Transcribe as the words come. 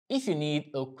If you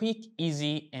need a quick,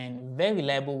 easy, and very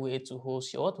reliable way to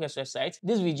host your WordPress website,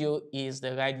 this video is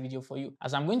the right video for you,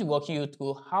 as I'm going to walk you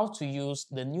through how to use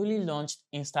the newly launched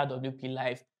InstaWP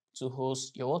Live to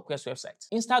host your WordPress website.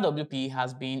 InstaWP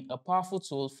has been a powerful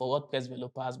tool for WordPress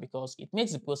developers because it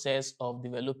makes the process of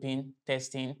developing,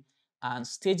 testing, and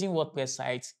staging WordPress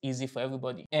sites easy for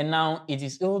everybody. And now it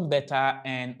is even better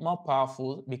and more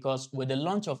powerful because with the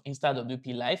launch of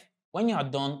InstaWP Live, when you are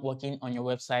done working on your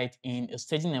website in a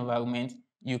staging environment,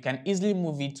 you can easily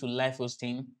move it to live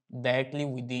hosting directly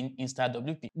within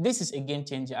InstaWP. This is a game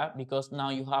changer because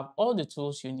now you have all the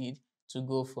tools you need to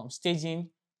go from staging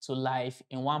to live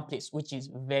in one place, which is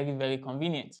very, very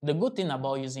convenient. The good thing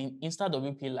about using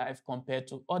InstaWP Live compared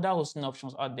to other hosting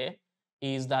options out there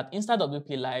is that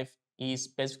InstaWP Live is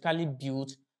specifically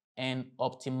built and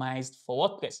optimized for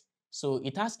WordPress. So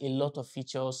it has a lot of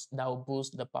features that will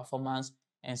boost the performance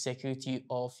and security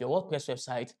of your WordPress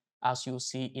website, as you'll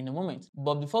see in a moment.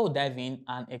 But before we dive in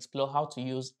and explore how to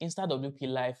use InstaWP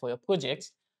Live for your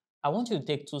projects, I want you to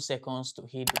take 2 seconds to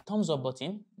hit the thumbs up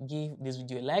button, give this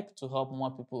video a like to help more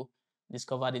people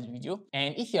discover this video.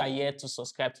 And if you are yet to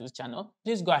subscribe to this channel,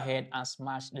 please go ahead and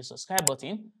smash the subscribe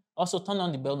button. Also turn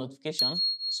on the bell notifications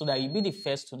so that you'll be the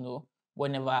first to know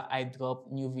whenever I drop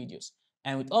new videos.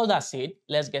 And with all that said,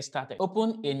 let's get started.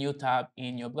 Open a new tab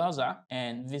in your browser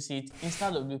and visit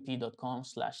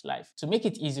instawp.com/live. To make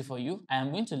it easy for you, I am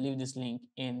going to leave this link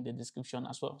in the description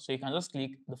as well. So you can just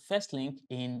click the first link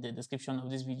in the description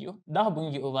of this video. That will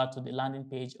bring you over to the landing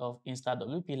page of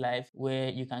InstaWP Live, where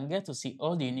you can get to see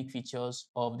all the unique features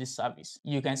of this service.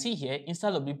 You can see here,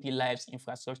 InstaWP Live's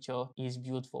infrastructure is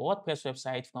built for WordPress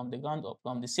website from the ground up,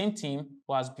 from the same team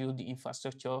who has built the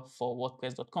infrastructure for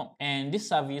WordPress.com. And this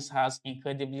service has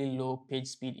incredibly low page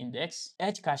speed index,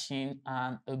 edge caching,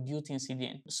 and a built-in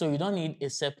CDN. So you don't need a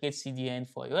separate CDN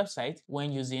for your website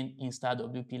when using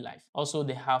InstaWP Live. Also,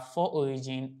 they have 4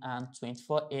 origin and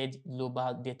 24 edge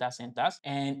global data centers.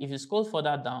 And if you scroll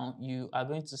further down, you are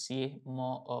going to see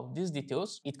more of these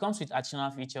details. It comes with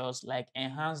additional features like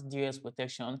enhanced DOS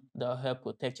protection that will help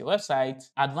protect your website,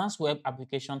 advanced web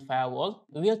application firewall,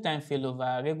 real-time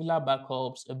failover, regular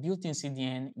backups, a built-in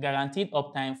CDN, guaranteed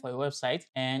uptime for your website,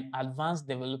 and advanced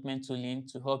development tooling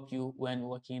to help you when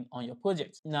working on your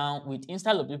project. Now, with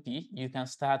InstaWP, you can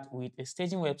start with a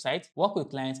staging website, work with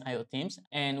clients and your teams,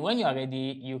 and when you are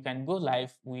ready, you can go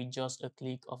live with just a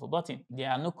click of a button.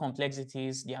 There are no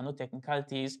complexities, there are no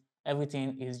technicalities.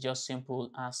 Everything is just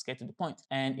simple and straight to the point.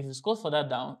 And if you scroll further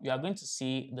down, you are going to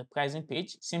see the pricing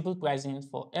page, simple pricing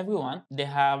for everyone. They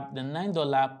have the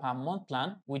 $9 per month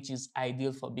plan, which is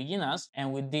ideal for beginners.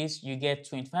 And with this, you get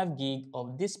 25 gig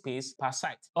of disk space per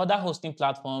site. Other hosting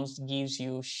platforms gives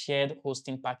you shared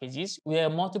hosting packages where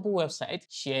multiple websites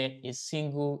share a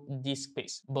single disk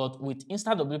space. But with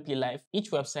InstaWP Live,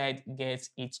 each website gets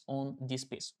its own disk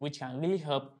space, which can really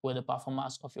help with the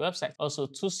performance of your website. Also,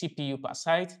 2 CPU per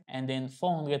site, and then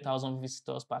 400,000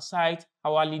 visitors per site,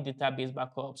 hourly database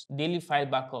backups, daily file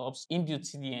backups, inbuilt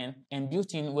CDN, and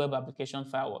built-in web application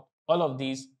firewall. All of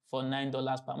these for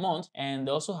 $9 per month. And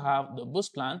they also have the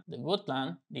Boost plan, the Growth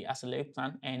plan, the Accelerate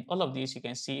plan, and all of these you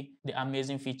can see the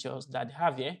amazing features that they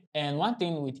have here. And one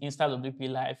thing with InstaWP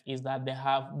Live is that they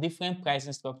have different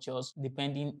pricing structures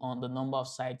depending on the number of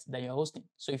sites that you're hosting.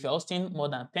 So if you're hosting more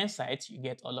than 10 sites, you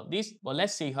get all of this. But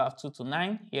let's say you have 2 to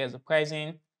 9, here's the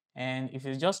pricing. And if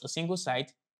it's just a single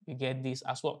site, you get this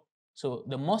as well. So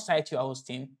the more sites you are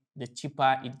hosting, the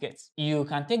cheaper it gets. You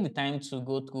can take the time to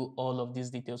go through all of these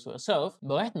details for yourself,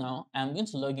 but right now I'm going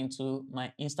to log into my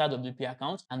InstaWP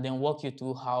account and then walk you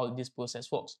through how this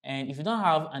process works. And if you don't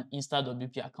have an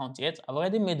InstaWP account yet, I've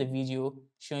already made a video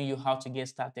showing you how to get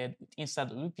started with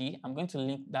InstaWP. I'm going to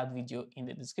link that video in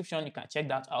the description. You can check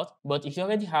that out. But if you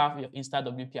already have your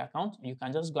InstaWP account, you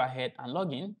can just go ahead and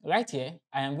log in. Right here,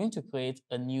 I am going to create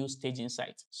a new staging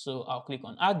site. So I'll click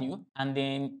on Add New, and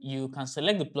then you can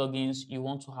select the plugins you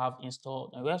want to have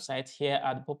installed on your website. Here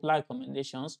are the popular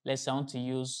recommendations. Let's say I want to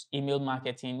use email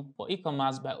marketing for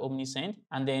e-commerce by Omnisend.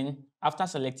 And then after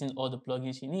selecting all the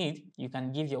plugins you need, you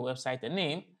can give your website a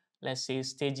name. Let's say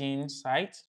staging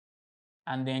site.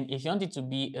 And then if you want it to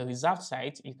be a reserved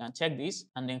site, you can check this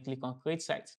and then click on create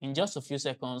site. In just a few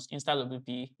seconds,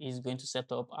 InstaWP is going to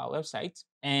set up our website,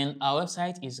 and our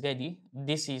website is ready.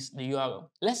 This is the URL.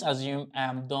 Let's assume I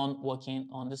am done working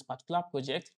on this particular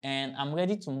project and I'm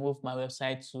ready to move my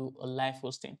website to a live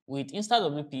hosting. With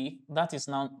InstaWP, that is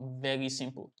now very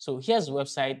simple. So here's the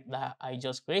website that I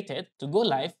just created. To go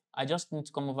live, I just need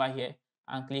to come over here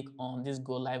and click on this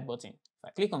go live button. If I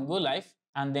click on go live,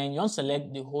 and then you want to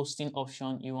select the hosting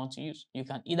option you want to use. You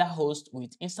can either host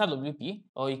with InstaWP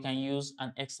or you can use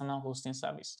an external hosting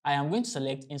service. I am going to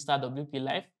select InstaWP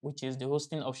Live, which is the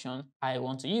hosting option I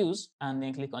want to use, and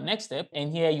then click on next step.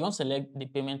 And here you want to select the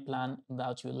payment plan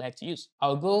that you would like to use.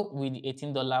 I'll go with the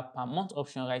 $18 per month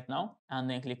option right now, and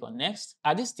then click on next.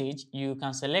 At this stage, you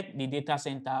can select the data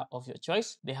center of your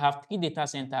choice. They have 3 data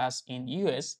centers in the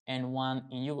US and 1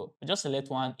 in Europe. Just select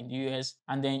one in the US,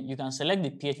 and then you can select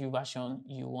the PHP version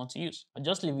you want to use. I'll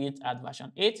just leave it at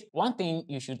version 8. One thing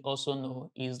you should also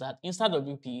know is that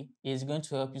InstaWP is going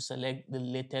to help you select the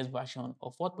latest version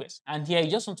of WordPress. And here you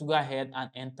just want to go ahead and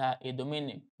enter a domain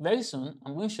name. Very soon,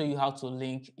 I'm going to show you how to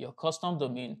link your custom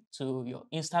domain to your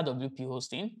InstaWP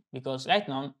hosting, because right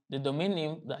now, the domain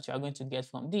name that you are going to get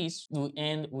from this will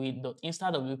end with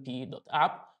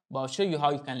 .instawp.app, but I'll show you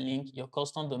how you can link your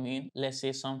custom domain, let's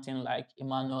say something like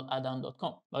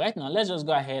emmanueladanu.com. But right now, let's just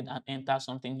go ahead and enter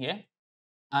something here,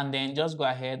 and then just go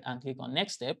ahead and click on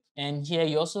next step. And here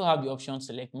you also have the option to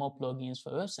select more plugins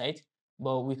for your website,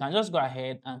 but we can just go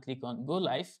ahead and click on go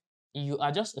live. You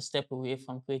are just a step away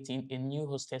from creating a new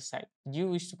hosted site. Do you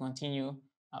wish to continue?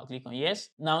 I'll click on yes.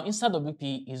 Now,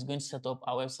 InstaWP is going to set up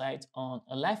our website on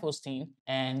a live hosting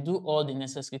and do all the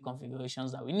necessary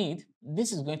configurations that we need.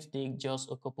 This is going to take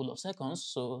just a couple of seconds,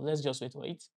 so let's just wait for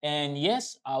it. And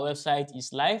yes, our website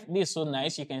is live. This is so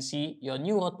nice. You can see your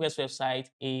new WordPress website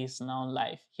is now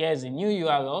live. Here's a new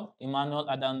URL,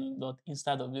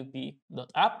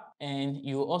 emmanueladanu.instawp.app, and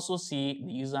you also see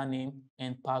the username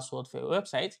and password for your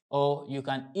website, or you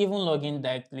can even log in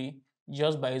directly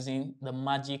just by using the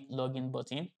magic login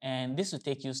button, and this will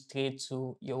take you straight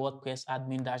to your WordPress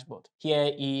admin dashboard.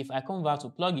 Here, if I come back to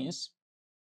plugins,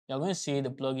 you're going to see the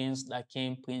plugins that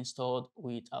came pre-installed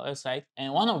with our website.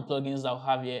 And one of the plugins that we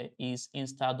have here is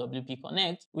InstaWP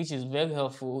Connect, which is very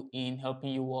helpful in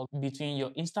helping you work between your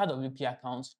InstaWP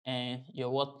account and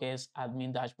your WordPress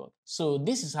admin dashboard. So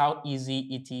this is how easy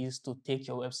it is to take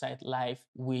your website live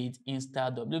with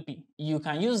InstaWP. You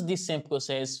can use this same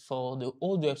process for the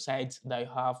old websites that you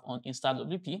have on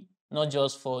InstaWP, not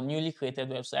just for newly created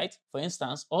websites. For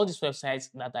instance, all these websites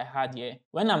that I had here,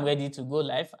 when I'm ready to go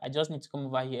live, I just need to come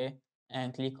over here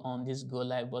and click on this go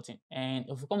live button. And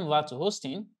if you come over to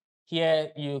hosting,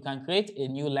 here you can create a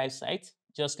new live site.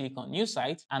 Just click on new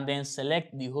site and then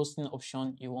select the hosting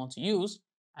option you want to use,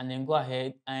 and then go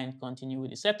ahead and continue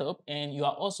with the setup. And you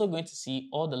are also going to see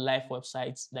all the live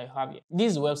websites that you have here.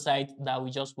 This is the website that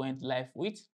we just went live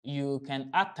with. You can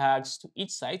add tags to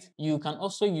each site. You can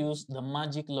also use the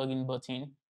magic login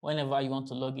button whenever you want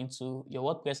to log into your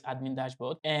WordPress admin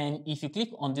dashboard. And if you click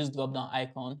on this drop down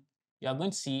icon, you are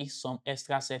going to see some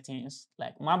extra settings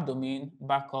like map domain,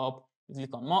 backup. You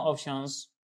click on more options.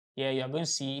 Here you are going to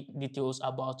see details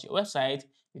about your website.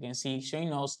 You can see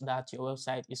showing us that your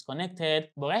website is connected.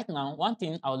 But right now, one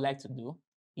thing I would like to do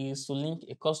is to link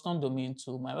a custom domain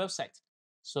to my website.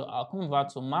 So I'll come over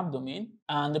to map domain,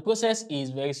 and the process is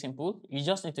very simple. You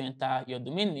just need to enter your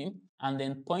domain name and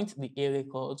then point the area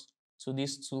code to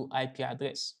these 2 IP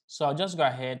address. So I'll just go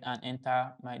ahead and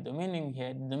enter my domain name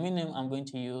here. The domain name I'm going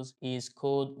to use is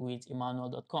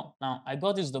codewithemmanuel.com. Now, I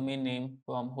got this domain name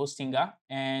from Hostinger,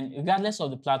 and regardless of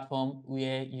the platform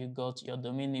where you got your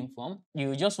domain name from,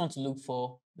 you just want to look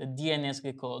for the DNS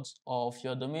records of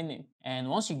your domain name. And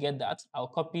once you get that, I'll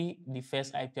copy the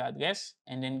first IP address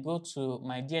and then go to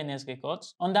my DNS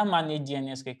records. Under manage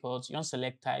DNS records, you want to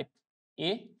select type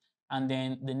A, and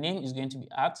then the name is going to be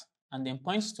at, and then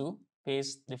points to,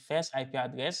 paste the first IP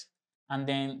address, and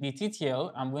then the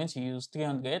TTL, I'm going to use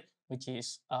 300, which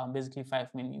is basically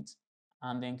 5 minutes,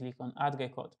 and then click on add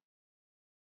record.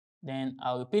 Then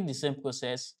I'll repeat the same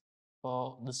process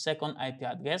for the second IP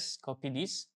address, copy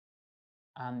this,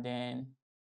 and then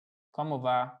come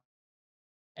over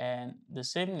and the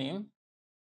same name,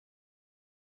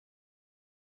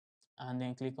 and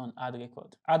then click on add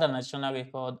record. Add an additional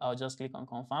record, I'll just click on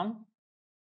confirm.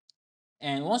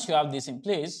 And once you have this in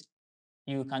place,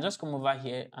 you can just come over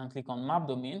here and click on map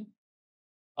domain.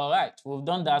 All right, we've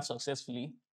done that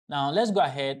successfully. Now let's go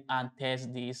ahead and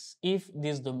test this, if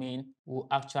this domain will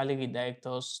actually redirect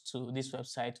us to this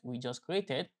website we just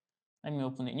created. Let me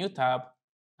open a new tab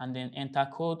and then enter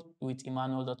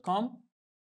codewithemmanuel.com.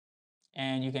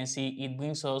 And you can see it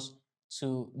brings us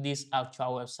to this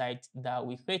actual website that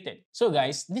we created. So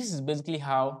guys, this is basically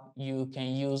how you can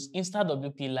use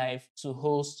InstaWP Live to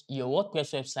host your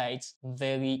WordPress websites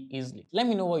very easily. Let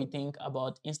me know what you think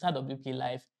about InstaWP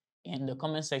Live in the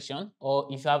comment section, or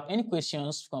if you have any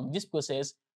questions from this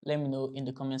process, let me know in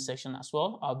the comment section as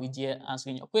well. I'll be there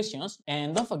answering your questions.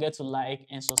 And don't forget to like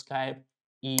and subscribe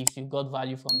if you got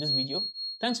value from this video.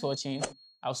 Thanks for watching.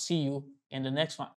 I'll see you in the next one.